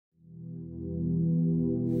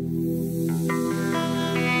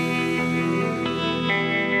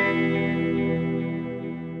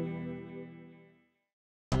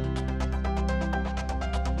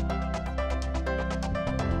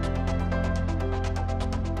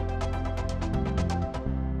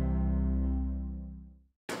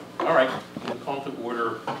All right, we'll call to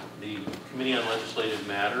order the Committee on Legislative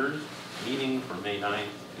Matters meeting for May 9th,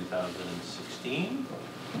 2016.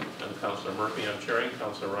 And Councilor Murphy, I'm chairing.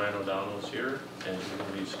 Councilor Ryan O'Donnell is here, and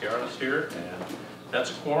Lee Scarra is here, and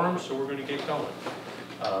that's a quorum, so we're going to get going.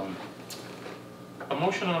 A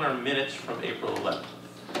motion on our minutes from April 11th.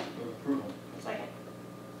 Approval. Second.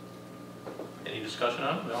 Any discussion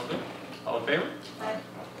on it? All good? All in favor? Aye.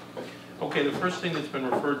 Okay, the first thing that's been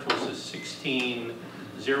referred to us is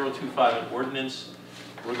 16025, an ordinance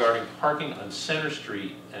regarding parking on Center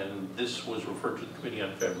Street, and this was referred to the committee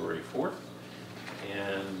on February 4th.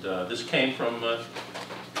 And this came from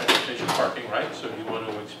transportation parking, right? So do you want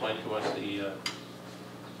to explain to us the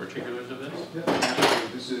particulars of this? Yeah,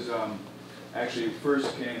 absolutely. This is actually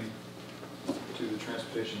first came to the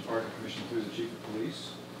Transportation Parking Commission through the Chief of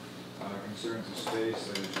Police. Concerns a space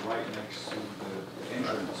that is right next to the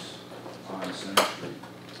entrance on Center Street.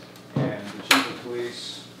 And the Chief of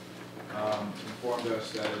Police informed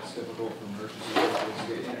us that it's difficult for emergency vehicles to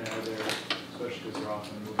get in and out of there, especially because they're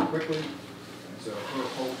often moving quickly. And so her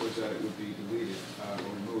hope was that it would be deleted or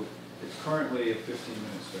removed. It's currently a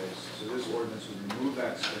 15-minute space, so this ordinance would remove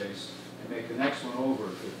that space and make the next one over a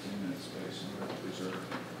 15-minute space in order to preserve a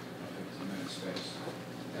 15-minute space.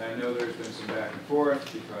 And I know there's been some back and forth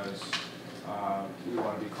because we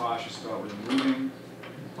want to be cautious about removing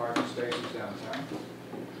parking spaces downtown.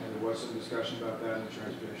 And there was some discussion about that in the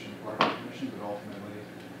Transportation Parking Commission, but ultimately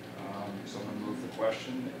someone moved the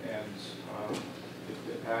question and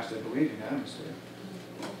it passed, I believe, unanimously,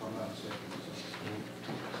 if I'm not mistaken.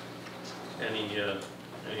 So. Any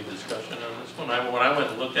discussion on this one? When I went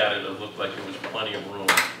and looked at it, it looked like there was plenty of room,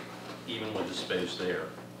 even with the space there,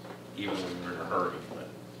 even when we were in a hurry. But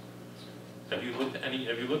have you looked at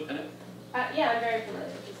it? Yeah, I'm very familiar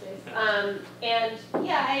with the space. And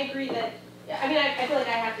yeah, I agree that, I mean, I feel like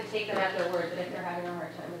I have to take them at their word that if they're having a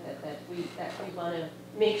hard time with it, that we want to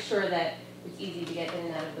make sure that it's easy to get in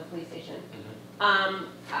and out of the police station.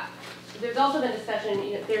 There's also been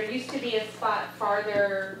discussion, there used to be a spot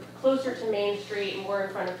farther, closer to Main Street, more in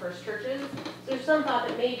front of First Churches. So there's some thought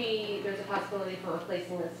that maybe there's a possibility for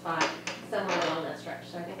replacing this spot somewhere along that stretch.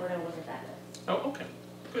 So I think we're going to look at that next. Oh, okay,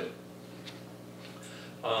 good.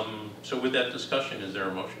 So with that discussion, is there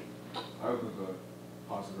a motion? I would move a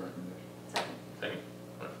positive recommendation. Second. Second?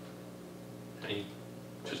 Right.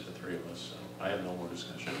 Just the three of us, so I have no more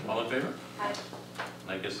discussion. All in favor? Aye.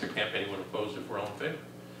 I guess there can't be anyone opposed if we're all in favor.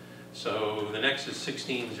 So the next is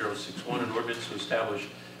 16061, an ordinance to establish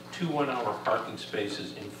 2 one-hour parking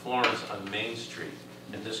spaces in Florence on Main Street.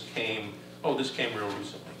 And this came real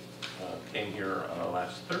recently. Came here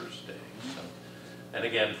last Thursday. So, and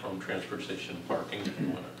again, from Transfer Station Parking, if you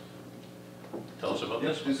want to tell us about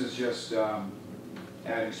this one. This is just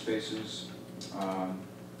adding spaces near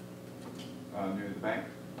the bank,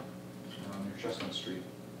 near Chestnut Street.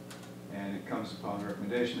 And it comes upon the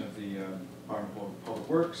recommendation of the Department of Public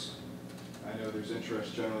Works. I know there's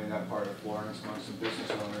interest generally in that part of Florence among some business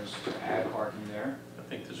owners to add parking there. I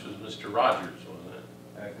think this was Mr. Rogers, wasn't it?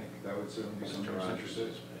 I think that would certainly be something who's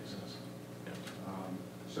interested. Yeah.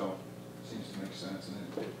 So, it seems to make sense, and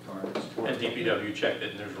it garners support. And DPW checked it,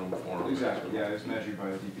 and there's room for them. Exactly, yeah, it's measured by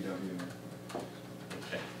the DPW.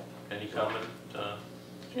 Okay. Any comment? No.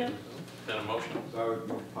 Then a motion? So I would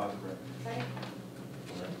move positive recommendation.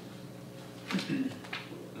 Second.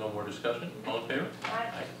 No more discussion? All in favor?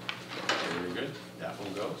 Aye. Very good. That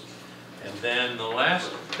one goes. And then the last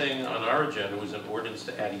thing on our agenda was an ordinance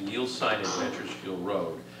to add a yield sign at Venturesfield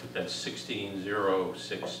Road. That's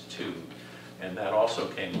 16062. And that also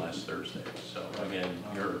came last Thursday. So again,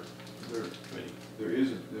 your committee. There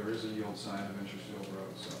is a yield sign of Venturesfield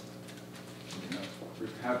Road, so we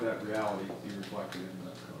have that reality be reflected in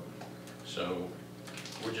the code. So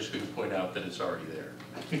we're just going to point out that it's already there.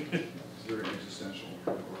 It's very existential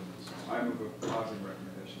ordinance. I move a positive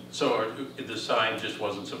recommendation. So the sign just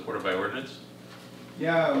wasn't supported by ordinance?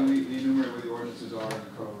 Yeah, we enumerate where the ordinances are in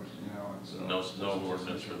the code, and so. No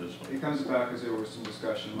ordinance for this one. It comes about because there was some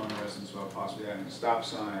discussion among residents about possibly adding a stop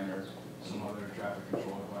sign or some other traffic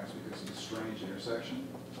control device because of the strange intersection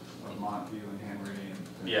of Montview and Henry and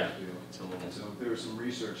Venturesfield. And so there was some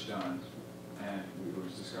research done, and it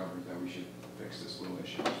was discovered that we should fix this little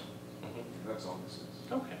issue. That's all this is.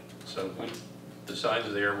 Okay, so the signs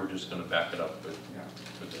are there, we're just going to back it up with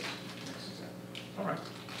this. Exactly. All right.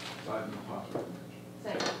 So I move positive recommendation.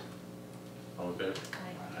 Second. All in favor?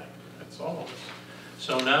 Aye. Aye. That's all of us.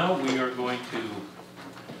 So now we are going to,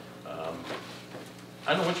 I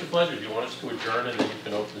don't know, what's your pleasure? Do you want us to adjourn and then you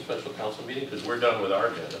can open the special council meeting? Because we're done with our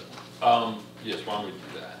agenda. Yes, why don't we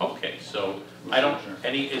do that? Okay, so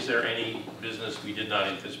is there any business we did not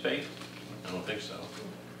anticipate? I don't think so.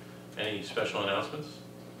 Any special announcements?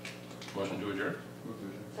 Motion to adjourn? Move to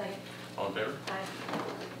adjourn. Second. All in favor?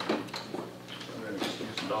 Aye.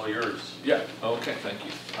 It's all yours. Yeah, okay, thank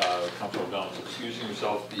you. Councilor O'Donnell's excusing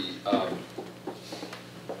himself.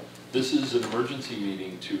 This is an emergency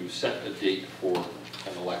meeting to set a date for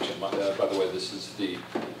an election. By the way, this is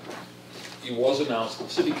it was announced, the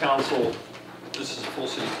city council, this is a full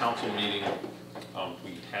city council meeting.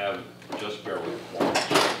 We have just barely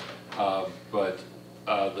quorum. But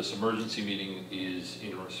this emergency meeting is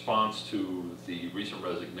in response to the recent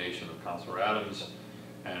resignation of Councilor Adams,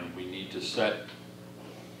 and we need to set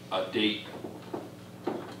a date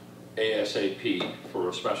ASAP for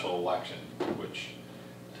a special election, which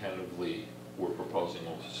tentatively we're proposing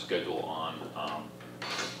we'll schedule on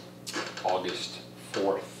August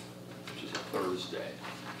 4th, which is a Thursday.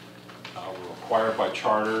 We're required by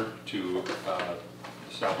charter to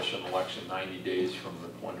establish an election 90 days from the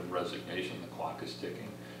point of resignation. The clock is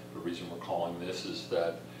ticking. The reason we're calling this is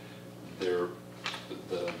that the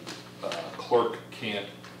clerk can't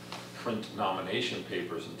print nomination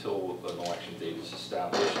papers until an election date is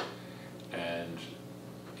established, and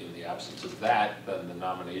in the absence of that, then the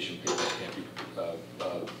nomination papers can't be,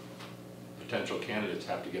 potential candidates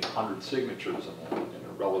have to get 100 signatures in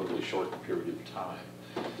a relatively short period of time.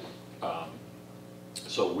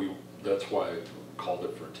 So that's why I called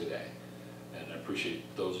it for today. And I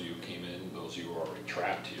appreciate those of you who came in, those of you who are already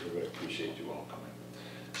trapped here, but I appreciate you all coming.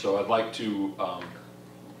 So I'd like to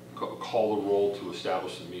call the roll to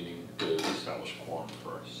establish the meeting, to establish quorum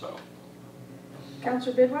first, so.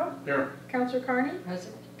 Councilor Bidwell? Here. Councilor Carney?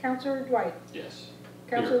 Present. Councilor Dwight? Yes.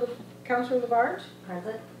 Councilor Labarge?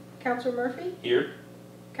 Present. Councilor Murphy? Here.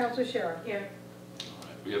 Councilor Shara? Here. All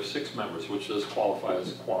right. We have 6 members, which does qualify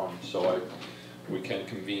as a quorum, so we can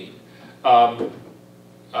convene.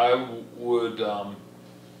 I would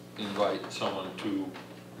invite someone to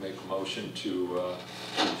make a motion to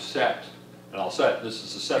set, and I'll set, this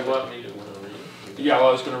is a set. You want me to read it? Yeah, well,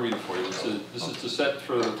 I was going to read it for you. This is to set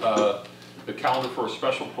for the calendar for a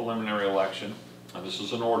special preliminary election, and this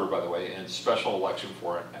is an order, by the way, and special election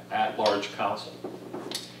for an at-large council.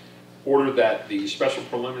 Order that the special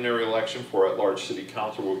preliminary election for at-large city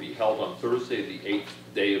council will be held on Thursday, the 8th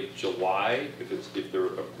day of July, if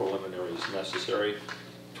a preliminary is necessary,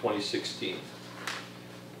 2016.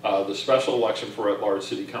 The special election for at-large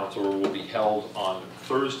city council will be held on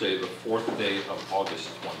Thursday, the 4th day of August,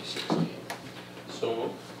 2016. So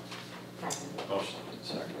moved. Motion and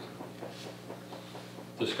second.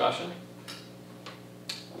 Discussion?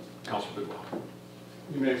 Councilor Bidwell.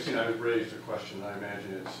 You may have seen I raised a question. I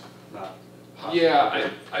imagine it's not possible. Yeah,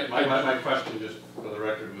 My question, just for the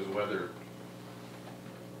record, was whether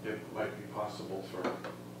it might be possible for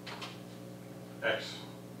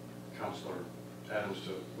ex-Councilor Adams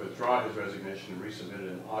to withdraw his resignation and resubmit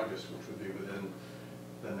it in August, which would be within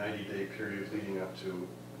the 90-day period leading up to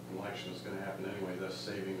an election that's going to happen anyway, thus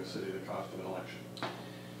saving the city the cost of an election.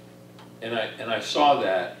 And I saw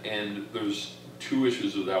that, and there's 2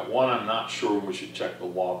 issues with that. One, I'm not sure we should check the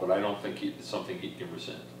law, but I don't think it's something he can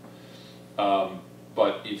rescind.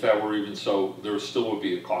 But if that were even so, there still would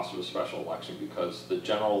be a cost of a special election, because the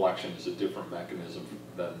general election is a different mechanism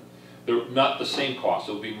than, they're not the same cost.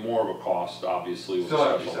 It'll be more of a cost, obviously, with Still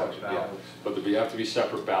a have to be special separate election. Yeah. ballots. But there have to be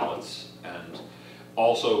separate ballots, and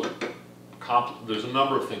also there's a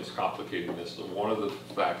number of things complicating this. And one of the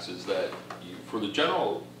facts is that for the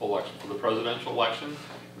general election, for the presidential election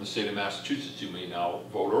in the state of Massachusetts, you may now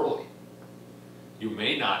vote early. You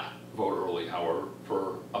may not vote early, however,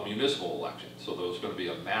 for a municipal election. So there's going to be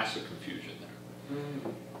a massive confusion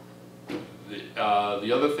there.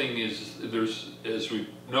 The other thing is, as we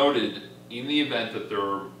noted, in the event that there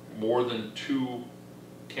are more than 2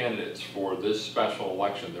 candidates for this special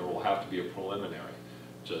election, there will have to be a preliminary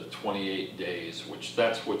to 28 days, which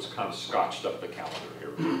that's what's kind of scotched up the calendar here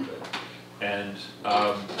a little bit. And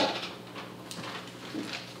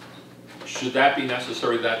should that be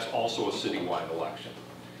necessary, that's also a citywide election.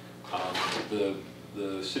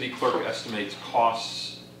 The city clerk estimates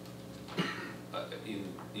costs in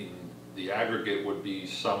the aggregate would be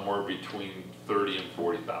somewhere between $30,000 and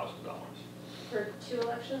 $40,000 For 2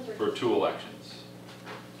 elections? Or for 2 elections.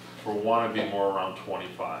 For one, it'd be more around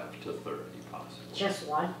 25 to 30 possibly. Just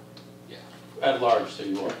one? Yeah, At large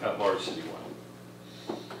citywide. at large citywide.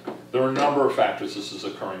 There are a number of factors. This is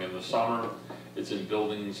occurring in the summer. It's in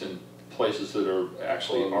buildings and places that are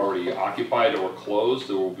actually already occupied or closed.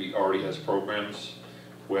 There will be already has programs.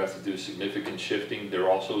 We have to do significant shifting. There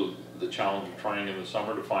are also the challenge of trying in the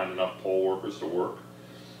summer to find enough poll workers to work.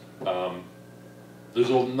 There's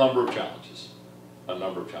a number of challenges.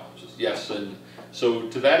 Yes, and so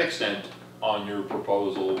to that extent, on your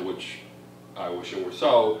proposal, which I wish it were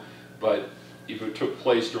so, but if it took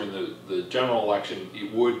place during the general election,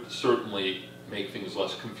 it would certainly make things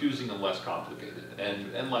less confusing and less complicated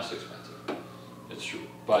and less expensive. It's true.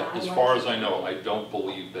 But as far as I know, I don't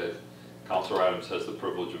believe that Councilor Adams has the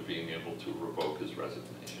privilege of being able to revoke his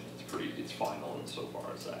resignation. It's final insofar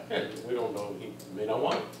as that. Yeah, we don't know, he may not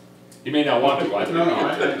want it. He may not want to either.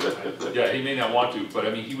 No, Yeah, he may not want to, but I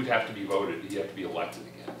mean, he would have to be voted, he'd have to be elected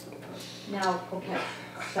again. Now, okay,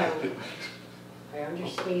 so I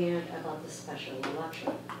understand about the special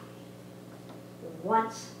election.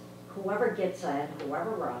 Once whoever gets in,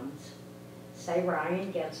 whoever runs, say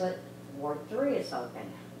Ryan gets it, Ward 3 is open.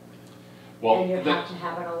 Well, And you have to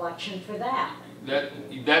have an election for that.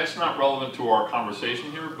 that's not relevant to our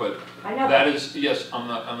conversation here, but I know. that is, yes,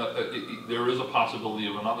 there is a possibility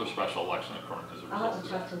of another special election occurring as a I'll result have of to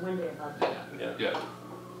that. talk to Wendy about that.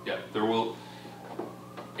 Yeah, there will,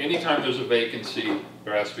 anytime there's a vacancy,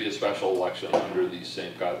 there has to be a special election under these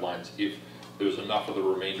same guidelines if there's enough of the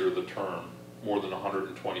remainder of the term, more than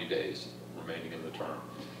 120 days remaining in the term,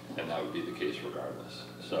 and that would be the case regardless.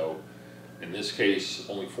 So, in this case,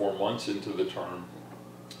 only 4 months into the term,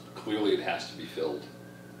 clearly it has to be filled.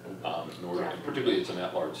 In order, and particularly it's an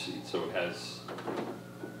at-large seat, so it has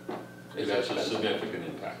a significant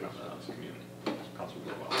impact on the community. Councilor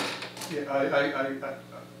Gilwell. Yeah,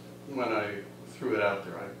 when I threw it out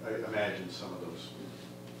there, I imagined some of those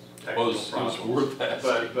technical It was problems. worth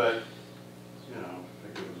asking. But, you know,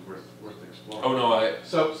 I think it was worth exploring. Oh, no,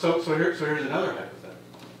 So here's another hypothetical.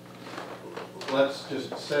 Let's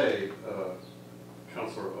just say,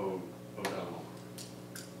 Councilor O'Donnell,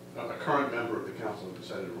 a current member of the council who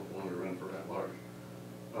decided to want to run for at-large,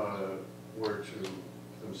 were to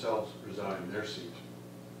themselves resign their seat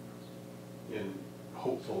in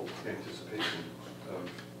hopeful anticipation of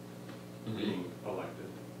being elected,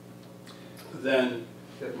 then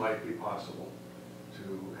it might be possible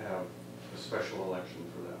to have a special election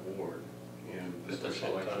for that ward and a special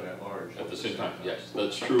election at large. at the same time, yes,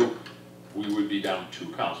 that's true. We would be down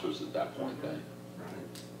 2 councilors at that point then,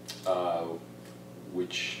 Right.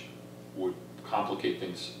 which would complicate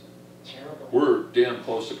things. Terrible. We're damn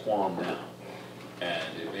close to quorum now, and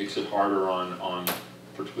it makes it harder on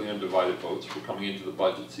particularly on divided votes. We're coming into the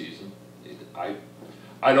budget season.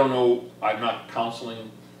 I don't know, I'm not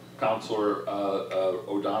counseling Councilor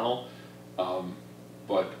O'Donnell,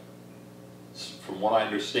 but from what I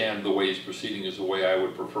understand, the way he's proceeding is the way I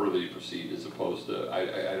would prefer that he proceed, as opposed to,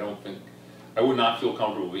 I would not feel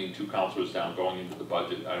comfortable being 2 councilors down going into the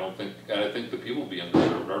budget. I think the people will be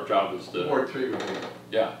underserved. Our job is to, Ward 3 would be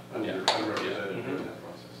yeah. unrepresented during that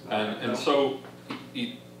process. And so,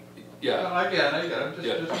 yeah. No, I get it, I'm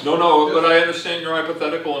Yeah, just. no, but I understand your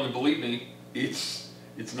hypothetical, and believe me, it's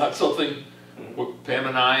not something, Pam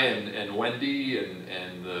and I and Wendy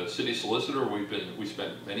and the city solicitor, we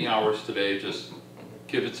spent many hours today just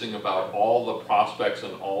kibitzing about all the prospects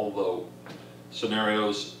and all the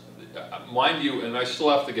scenarios. Mind you, and I still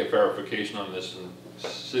have to get verification on this, and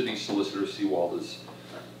city solicitor Seawald is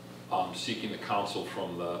seeking the counsel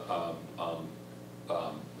from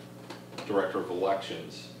the director of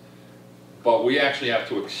elections. But we actually have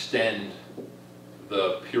to extend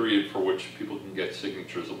the period for which people can get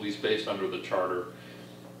signatures, at least based under the charter.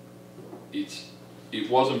 It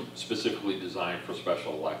wasn't specifically designed for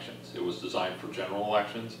special elections. It was designed for general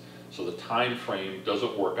elections. So the time frame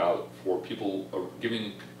doesn't work out for people,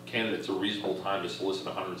 giving candidates a reasonable time to solicit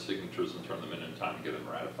 100 signatures and turn them in time to get them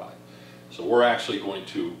ratified. So we're actually going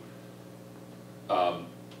to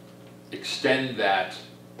extend that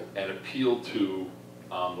and appeal to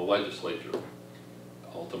the legislature,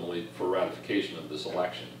 ultimately for ratification of this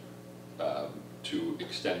election, to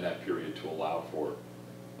extend that period to allow for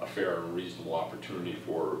a fair and reasonable opportunity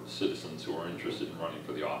for citizens who are interested in running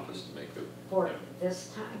for the office to make their, For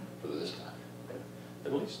this time? for this time.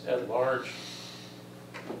 At least at large,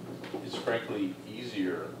 it's frankly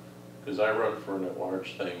easier, because I run for an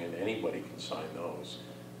at-large thing and anybody can sign those.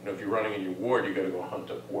 You know, if you're running in your ward, you gotta go hunt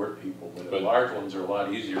up ward people, but But- large ones are a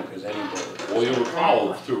lot easier because anybody. Well, you'll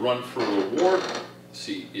recall, to run for a ward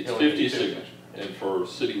seat, it's You only 50 need 50. signatures, and for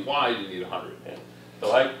citywide, you need 100. Yeah.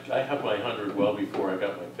 So I have my 100 well before I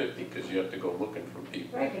got my 50, because you have to go looking for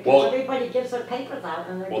people. Right, because Well- everybody gives their papers out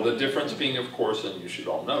and they're. Well, the difference being, of course, and you should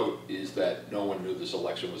all note, is that no one knew this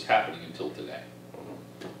election was happening until today.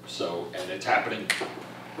 So, and it's happening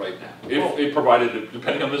right now. If it provided,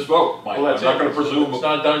 depending on this vote, Mike, Well, I'm not gonna presume. It's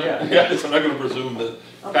not done yet. Yes, I'm not gonna presume the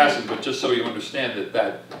Okay. passing, but just so you understand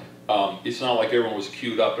that it's not like everyone was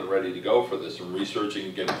queued up and ready to go for this and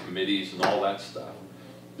researching, getting committees and all that stuff.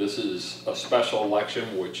 This is a special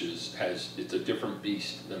election, which it's a different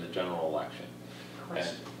beast than the general election. And,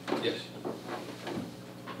 Question. yes,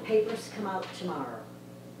 Papers come out tomorrow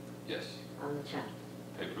yes, on the 10th.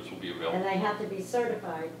 papers will be And available. they have to be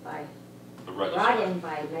certified by, The brought registrar, in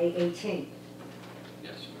by May 18th.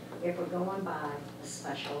 yes, If we're going by a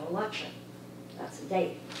special election. That's a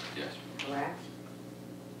date, yes, correct?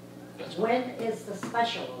 that's When is the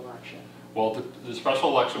special election? Well, the special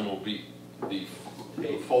election will be, the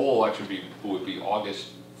full election would be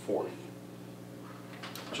August 4th.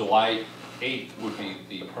 July 8th would be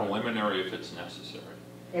the preliminary if it's necessary.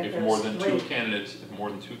 If more than two candidates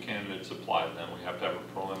apply, then we have to have a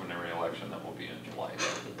preliminary election that will be in July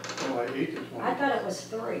July 8th or 20th? I thought it was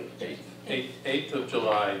 3. 8th. 8th of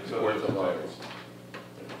July, 4th of August.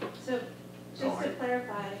 So, just to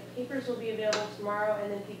clarify, papers will be available tomorrow,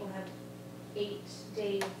 and then people have 8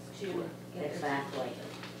 days to get their Exactly.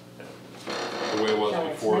 The way it was So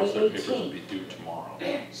it's before is May that papers would 18th. be due tomorrow.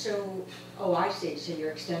 So, oh, I see, so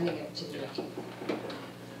you're extending it to the Yeah. 18th.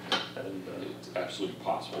 And, It's absolutely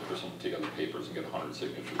impossible for someone to take out the papers and get 100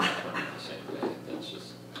 signatures and turn them the same day. That's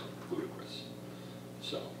just ludicrous.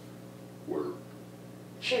 So, we're,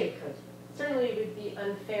 Sure you could. Certainly, it would be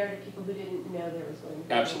unfair to people who didn't know there was going to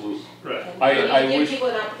be. absolutely. right. And I give wish- people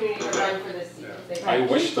an opportunity to run for this seat. if they- I Right.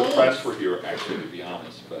 wish the 8 press days. were here, actually, to be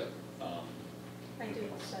honest, but, I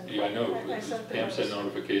did send. yeah, I know, I sent the Pam sent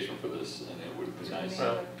notice. notification for this, and it would have been nice.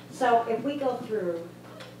 Well, So if we go through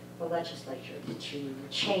the legislature to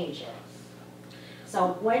change it,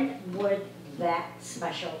 so when would that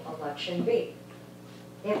special election be?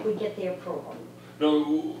 If we get the approval?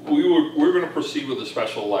 No, we're gonna proceed with the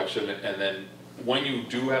special election, and then when you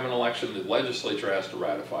do have an election, the legislature has to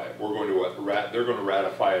ratify it. We're going to, they're gonna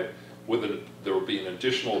ratify it there will be an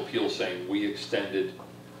additional appeal saying we extended,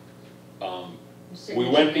 we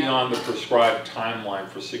went beyond the prescribed timeline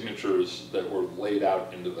for signatures that were laid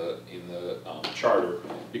out in the charter,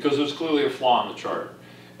 because there's clearly a flaw in the charter.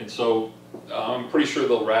 And so, I'm pretty sure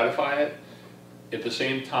they'll ratify it. At the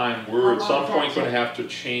same time, we're at some point gonna have to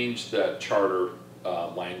change that charter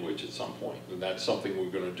language at some point. And that's something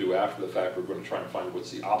we're gonna do after the fact. We're gonna try and find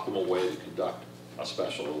what's the optimal way to conduct a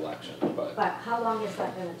special election, but. But how long is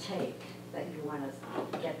that gonna take, that you wanna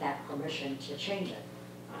get that permission to change it?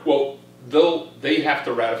 Well, they have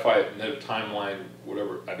to ratify it in their timeline,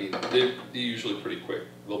 whatever, I mean, they're usually pretty quick.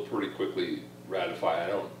 They'll pretty quickly ratify, I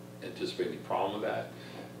don't anticipate any problem with that.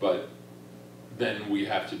 But then we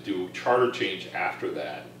have to do charter change after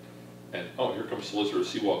that. And, oh, here comes Solicitor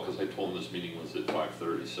Seawall, because I told him this meeting was at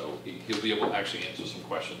 5:30, so he'll be able to actually answer some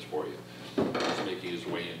questions for you. He's making his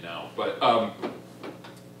way in now. But,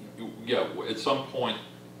 yeah, at some point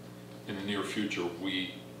in the near future,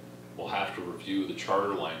 we will have to review the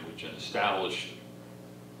charter language and establish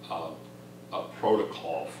a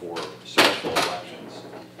protocol for special elections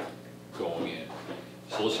going in.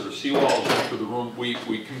 Solicitor Seawall is into the room. We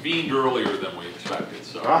convened earlier than we expected,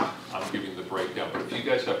 so I'm giving the breakdown. But if you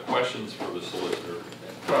guys have questions for the solicitor.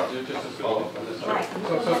 Well, just to follow up on this. Right, you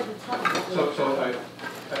go ahead and tell us. So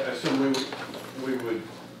I assume we would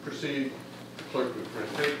proceed, the clerk would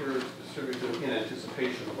print papers, distribute them in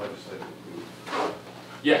anticipation of legislative approval.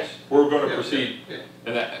 Yes, we're going to Yeah, proceed. yeah.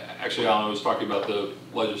 And that, actually, Alan was talking about the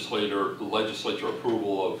legislature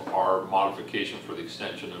approval of our modification for the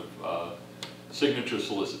extension of signature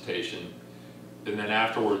solicitation. And then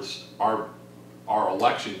afterwards, our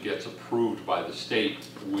election gets approved by the state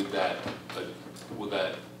with that,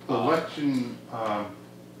 Election,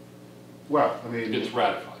 well, I mean, it's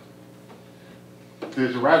ratified.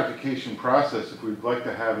 there's a ratification process. If we'd like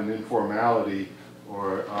to have an informality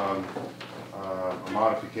or a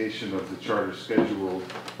modification of the charter schedule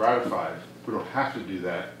ratified, we don't have to do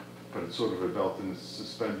that, but it's sort of a belt and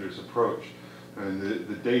suspenders approach. And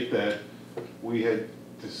the date that we had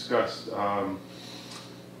discussed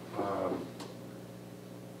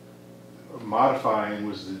modifying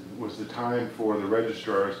was the time for the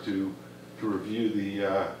registrars to review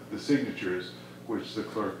the signatures, which the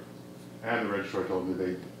clerk and the registrar told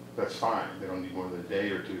me that's fine. They don't need more than a day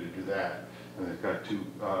or two to do that. And they've got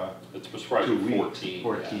It's prescribed 2 for weeks, 14.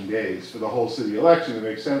 14 days. For the whole city election, it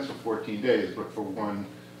makes sense for 14 days, but for one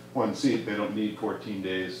seat, they don't need 14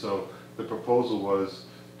 days. So the proposal was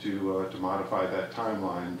to modify that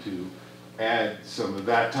timeline, to add some of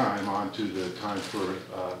that time onto the time for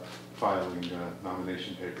filing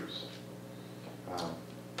nomination papers.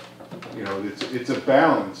 You know, it's a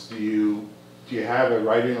balance. Do you have a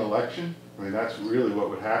write-in election? I mean, that's really what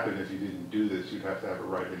would happen if you didn't do this. You'd have to have a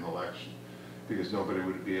write-in election, because nobody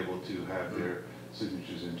would be able to have their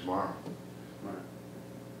signatures in tomorrow.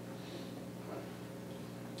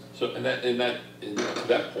 So, to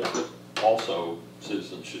that point, also,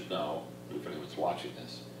 citizens should know, if anyone's watching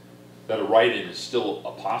this, that a write-in is still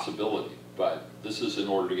a possibility, but this is in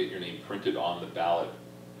order to get your name printed on the ballot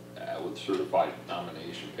with certified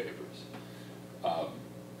nomination papers.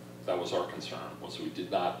 That was our concern, was we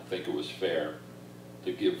did not think it was fair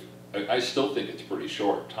to give, I still think it's pretty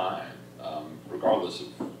short time, regardless of,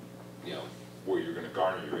 you know, where you're gonna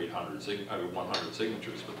garner your 100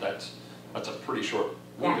 signatures, but that's a pretty short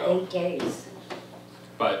Yeah, window. 8 days.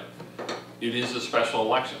 But it is a special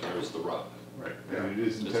election, there's the rub. Right, and it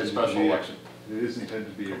is It's a intended to special be, election. it is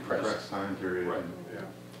intended to be a compressed time period. Right. Yeah.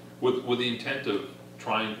 With the intent of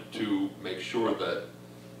trying to make sure that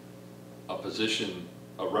a position,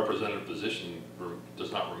 a representative position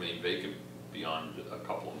does not remain vacant beyond a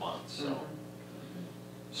couple of months, so.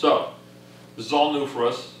 So, this is all new for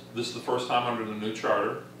us. This is the first time under the new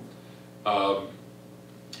charter.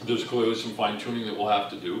 There's clearly some fine tuning that we'll have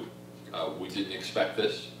to do. We didn't expect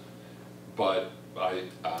this, but I'm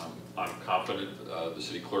confident, the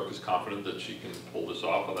city clerk is confident that she can pull this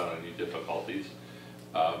off without any difficulties.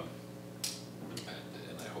 And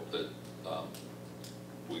I hope that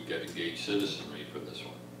we get engaged citizenry for this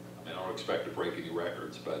one. I mean, I don't expect to break any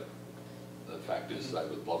records, but the fact is, I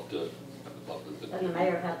would love to. And the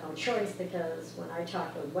mayor had no choice, because when I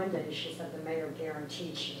talked with Wendy, she said the mayor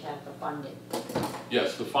guaranteed she'd have the funding.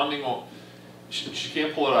 Yes, the funding won't, she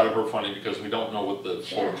can't pull it out of her funding because we don't know what the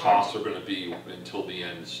full costs are gonna be until the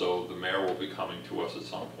end. So the mayor will be coming to us at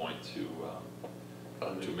some point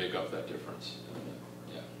to make up that difference.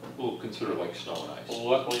 Yeah, we'll consider it like snow and ice. Well,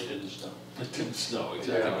 luckily it didn't snow. It didn't snow,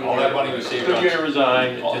 exactly. Yeah. All that money we saved Good on, year to resign,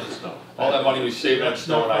 it didn't snow. all that money we saved on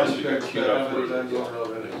snow and ice, we got queued up for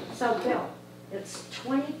it. So Bill, it's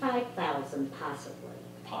 25,000 possibly,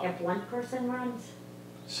 if one person runs?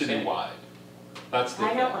 Citywide. That's the I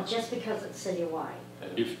thing. know, just because it's citywide.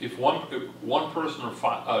 If one person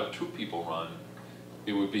or two people run,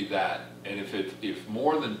 it would be that. And if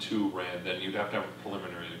more than two ran, then you'd have to have a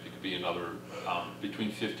preliminary, it could be another,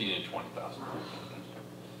 between 15 and 20,000.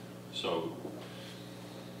 So,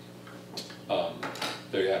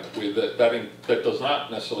 there you have it. That does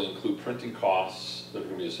not necessarily include printing costs that are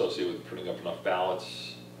gonna be associated with printing up enough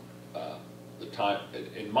ballots. The time,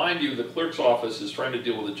 and mind you, the clerk's office is trying to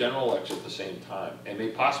deal with the general election at the same time, and may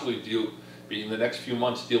possibly be in the next few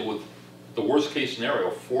months, deal with the worst case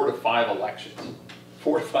scenario, 4 to 5 elections,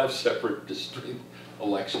 4 to 5 separate district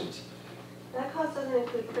elections. That cost doesn't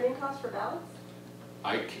include printing costs for ballots?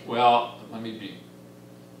 Well,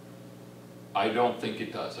 I don't think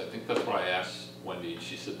it does. I think that's what I asked Wendy, and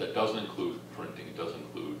she said that doesn't include printing, it doesn't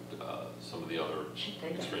include some of the other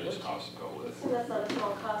extraneous costs that go with it. So that's not a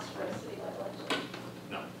small cost for a citywide election.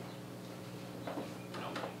 No.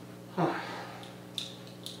 No.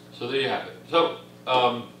 So there you have it. So,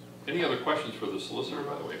 any other questions for the solicitor,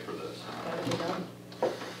 by the way, for this? Gotta be done.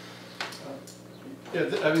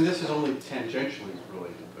 Yeah, I mean, this is only tangentially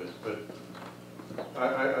related, but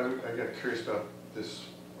I got curious about this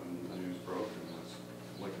when the news broke and was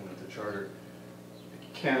looking at the charter.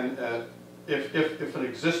 Can, if an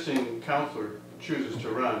existing counselor chooses to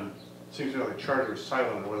run, it seems to me like the charter is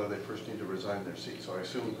silent on whether they first need to resign their seat. So I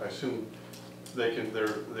assume they can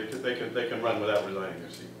run without resigning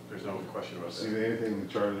their seat. There's no question about See, that. anything in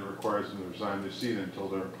the charter that requires them to resign their seat until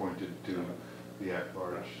they're appointed to the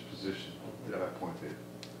at-large position. At that point,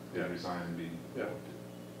 they resign and be Yeah. appointed.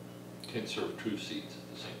 Can't serve 2 seats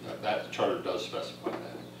at the same time. That charter does specify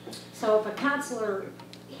that. So if a counselor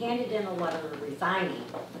handed in a letter resigning,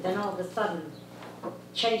 but then all of a sudden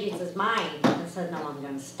changes his mind and says, no, I'm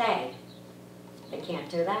gonna stay, they can't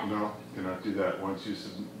do that? No, cannot do that. Once you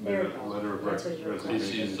submit There you a go. letter of That's what you're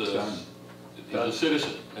resignation, He's it's done. a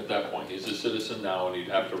citizen at that point. He's a citizen now, and he'd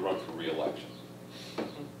have to run for re-election.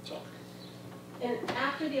 So, And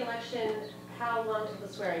after the election, how long till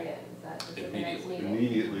the swearing in? Is that just at the next meeting?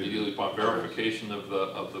 immediately upon verification of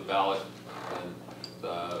the ballot, and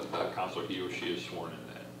the counselor, he or she is sworn in then.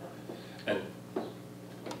 And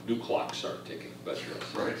new clocks start ticking, but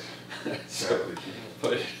yes. Right. So, Exactly.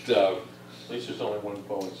 but, At least there's only one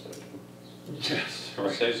polling station. yes,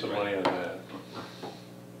 right. Save some money on that.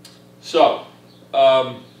 So,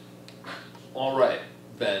 all right,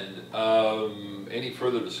 then, any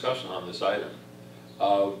further discussion on this item?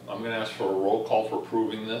 I'm gonna ask for a roll call for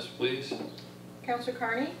approving this, please. Counselor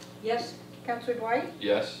Carney? Yes, Counselor Dwight?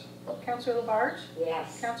 Yes? Counselor Labarge?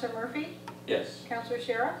 Yes. Counselor Murphy? Yes. Counselor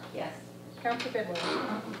Shara? Yes. Counselor Bidwell?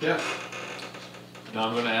 Yeah. Now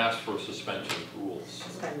I'm gonna ask for suspension of rules.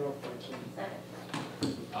 Suspend Rule 14. Second.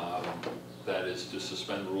 That is to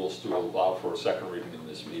suspend rules to allow for a second reading in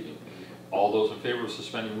this meeting. All those in favor of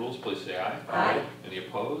suspending rules, please say aye. Aye. Any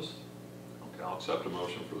opposed? Okay, I'll accept a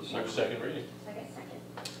motion for the second. Second reading. Second.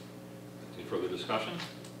 Any further discussion?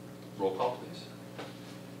 Roll call,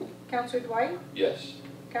 please. Counselor Dwight? Yes.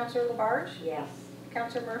 Counselor Labarge? Yes.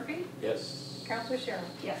 Counselor Murphy? Yes. Counselor Shara?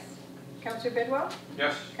 Yes. Counselor Bidwell?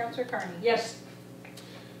 Yes. Counselor Carney? Yes,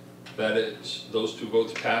 That is, those two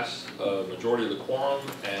votes pass, majority of the quorum,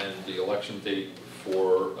 and the election date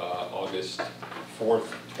for August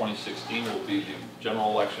 4th, 2016 will be the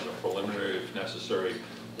general election. A preliminary, if necessary,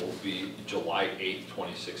 will be July 8th,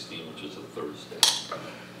 2016, which is a Thursday.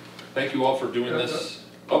 Thank you all for doing this.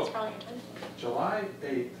 Oh, July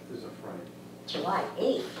 8th is a Friday. July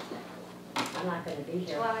 8th. I'm not gonna be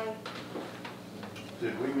here. July.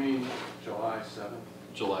 Did we mean July 7th?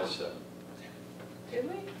 July 7th. Did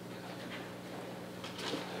we?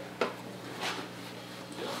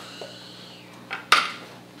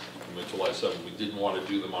 I mean, July 7th, we didn't want to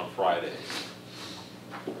do them on Fridays.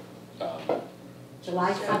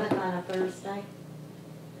 July 7th on a Thursday?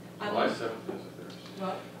 July 7th is a Thursday.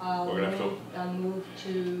 well, I'll We're gonna have to- move, I'll move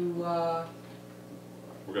to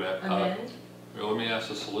We're gonna, amend. well, let me ask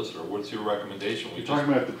the solicitor, what's your recommendation? We You're just,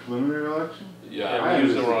 talking about the preliminary election? yeah, I used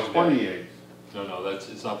used the the wrong day. 28th. no,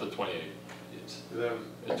 it's not the 28th. It's That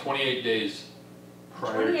was, 28 days,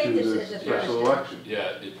 Prior 28th to is the a special Thursday. election. yeah,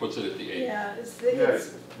 it puts it at the 8th. Yeah, it's, Yeah,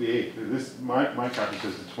 it's, the 8th, this, my copy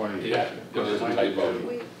says the 28th. Yeah, there was a typo.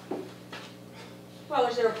 we, Well,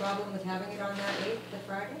 is there a problem with having it on that 8th, the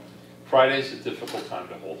Friday? Friday's a difficult time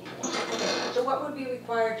to hold them. So what would be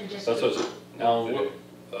required to just? That's what I said. Now,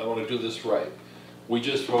 I want to do this right. We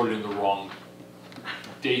just voted in the wrong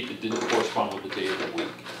date that didn't correspond with the day of the week.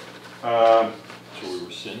 So we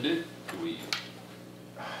rescind it? Do we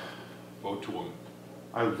vote to,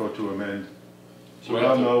 I would vote to amend. so we Well,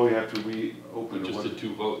 have to, no, we have to reopen we it. just did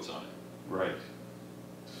 2 votes on it. Right.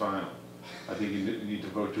 It's final. I think you need to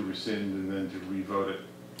vote to rescind and then to re-vote it.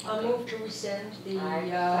 I'll move to rescind I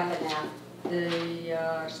second that.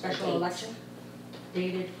 the special Dates. election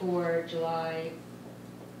dated for July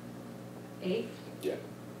 8th. Yeah.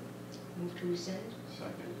 Move to rescind.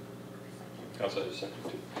 second. Council has a second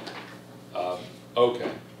too.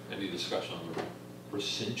 Okay, any discussion on the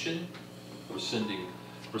rescission?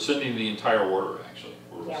 Rescinding the entire order, actually.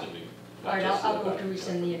 We're Yeah. rescinding. All not right, just I'll the- move to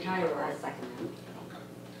rescind the entire I order. second Okay.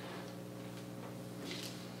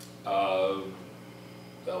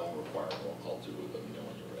 That will require a roll call too, let me know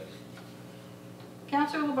when you're ready.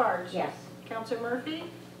 Counselor Labarge? that. Yes. Counselor Murphy?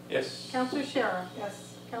 Yes. Counselor Shara?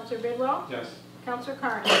 Yes. Counselor Bidwell? Yes. Counselor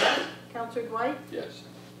Carney? Counselor Dwight? Yes.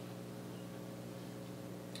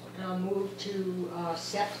 And I'll move to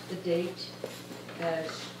set the date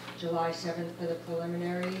as July 7th for the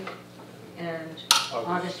preliminary and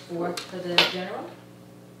August 4th for the general.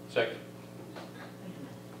 Second. Wait a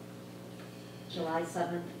minute. July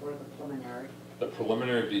 7th for the preliminary. The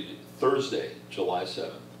preliminary be Thursday, July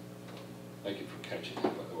 7th. Thank you for catching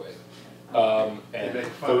that, by the way. And They make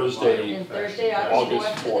fun of Thursday, And Thursday, August August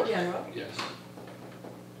 4th for 4th. the general. Yes.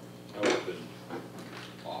 That would have been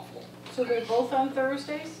awful. So they're both on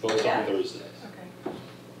Thursdays? Both Yeah. on Thursdays. Okay.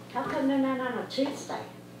 How come they're not on a Tuesday?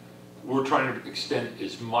 We're trying to extend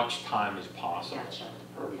as much time as possible. Gotcha.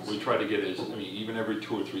 We try to get as, I mean, even every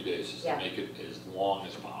 2 or 3 days, is to Yeah. make it as long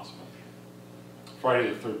as possible. Friday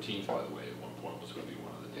the 13th, by the way, at one point was gonna be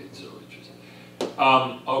one of the dates, so interesting.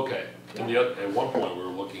 Okay, and at one point, we were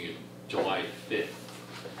looking at July 5th,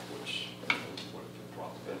 which would have been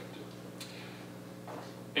problematic too.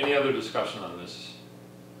 Any other discussion on this?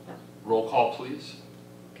 No. Roll call, please.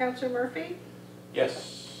 Counselor Murphy?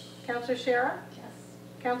 Yes. Counselor Shara? Yes.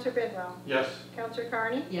 Counselor Bidwell? Yes. Counselor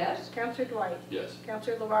Carney? Yes. Counselor Dwight? Yes.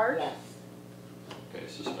 Counselor Labarge? Yes. Okay,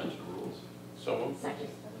 suspension of rules. So moved. Second.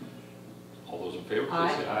 All those in favor, please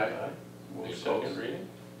Aye. say Aye. aye. Move Any second opposed? reading.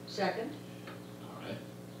 Second. All right,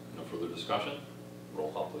 no further discussion?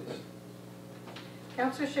 Roll call, please.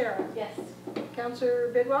 Counselor Shara? Yes.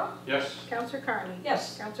 Counselor Bidwell? Yes. Counselor Carney?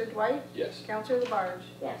 Yes. Counselor Dwight? Yes. Counselor Labarge?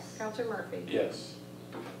 Yes. Counselor Murphy? Yes.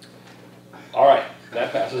 All right,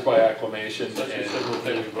 that passes by acclamation, Such a simple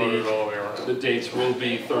thing, we and voted all the way around. the dates will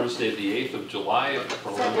be Thursday, the 8th of July.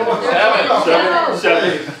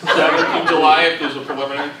 Seventh. 7th of July, if there's a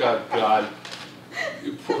preliminary, God.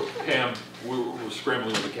 Poor Pam, we're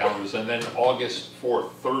scrambling with the calendars, and then August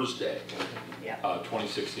 4th, Thursday, Yeah.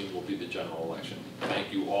 2016 will be the general election.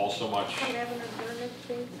 Thank you all so much. Can I have an adjournment,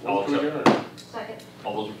 please? I'll Move to accept. adjourn. Second.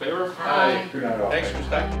 All those in favor? Aye. Good night, all. Thanks, Chris,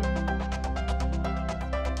 thank you.